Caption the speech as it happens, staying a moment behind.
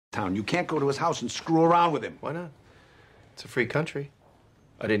town. You can't go to his house and screw around with him. Why not? It's a free country.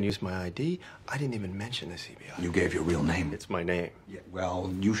 I didn't use my ID. I didn't even mention the CBI. You gave your real name. It's my name. Yeah,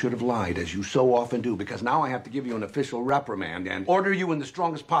 well, you should have lied, as you so often do, because now I have to give you an official reprimand and order you in the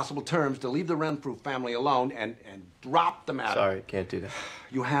strongest possible terms to leave the Renfrew family alone and drop the matter. Sorry, can't do that.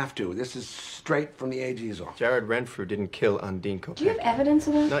 You have to. This is straight from the AG's office. Jared Renfrew didn't kill Undine Kopecki. Do you have evidence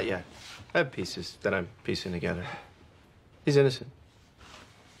of that? Not yet. I have pieces that I'm piecing together. He's innocent.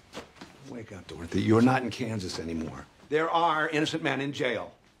 Wake up, Dorothy. You're not in Kansas anymore. There are innocent men in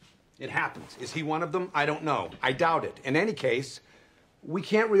jail. It happens. Is he one of them? I don't know. I doubt it. In any case, we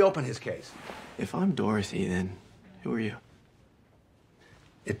can't reopen his case. If I'm Dorothy, then who are you?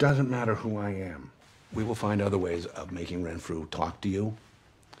 It doesn't matter who I am. We will find other ways of making Renfrew talk to you.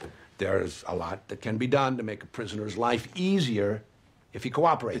 There's a lot that can be done to make a prisoner's life easier if he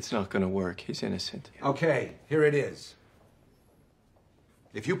cooperates. It's not going to work. He's innocent. Okay, here it is.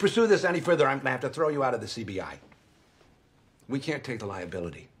 If you pursue this any further, I'm going to have to throw you out of the CBI. We can't take the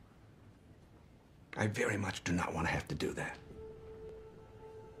liability. I very much do not want to have to do that.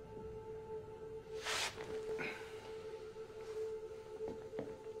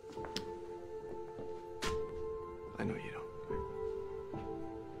 I know you don't.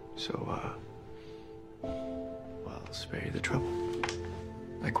 So, well, I'll spare you the trouble.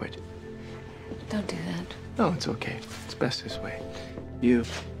 I quit. Don't do that. No, it's okay. It's best this way. You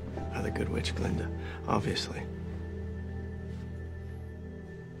are the good witch, Glinda, obviously.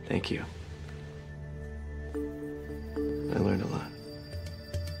 Thank you. I learned a lot.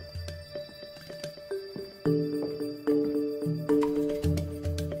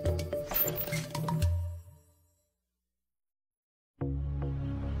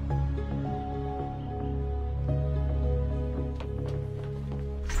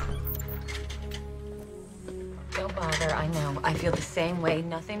 Don't bother, I know. I feel the same way.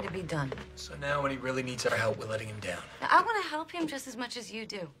 Nothing to be done. So now when he really needs our help, we're letting him down. I want to help him just as much as you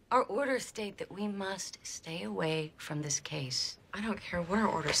do. Our orders state that we must stay away from this case. I don't care what our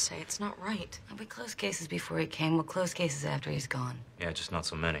orders say. It's not right. We closed cases before he came. We'll close cases after he's gone. Yeah, just not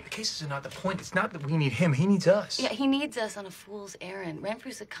so many. The cases are not the point. It's not that we need him. He needs us. Yeah, he needs us on a fool's errand.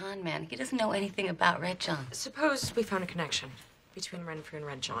 Renfrew's a con man. He doesn't know anything about Red John. Suppose we found a connection between Renfrew and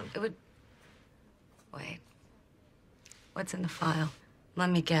Red John. It would... Wait. What's in the file? Let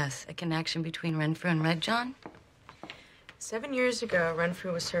me guess. A connection between Renfrew and Red John? 7 years ago,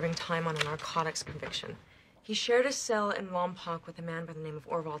 Renfrew was serving time on a narcotics conviction. He shared a cell in Lompoc with a man by the name of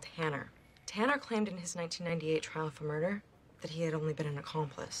Orval Tanner. Tanner claimed in his 1998 trial for murder that he had only been an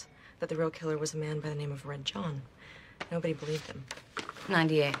accomplice, that the real killer was a man by the name of Red John. Nobody believed him.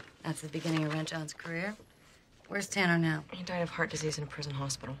 98. That's the beginning of Red John's career. Where's Tanner now? He died of heart disease in a prison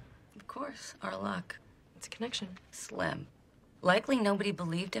hospital. Of course. Our luck. It's a connection. Slim. Likely nobody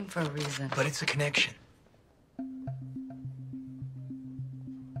believed him for a reason. But it's a connection.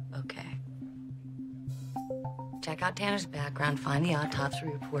 Okay. Check out Tanner's background, find the autopsy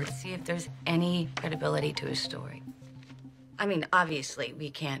report, see if there's any credibility to his story. I mean, obviously,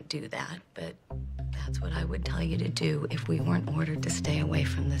 we can't do that, but that's what I would tell you to do if we weren't ordered to stay away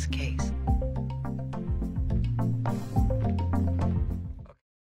from this case.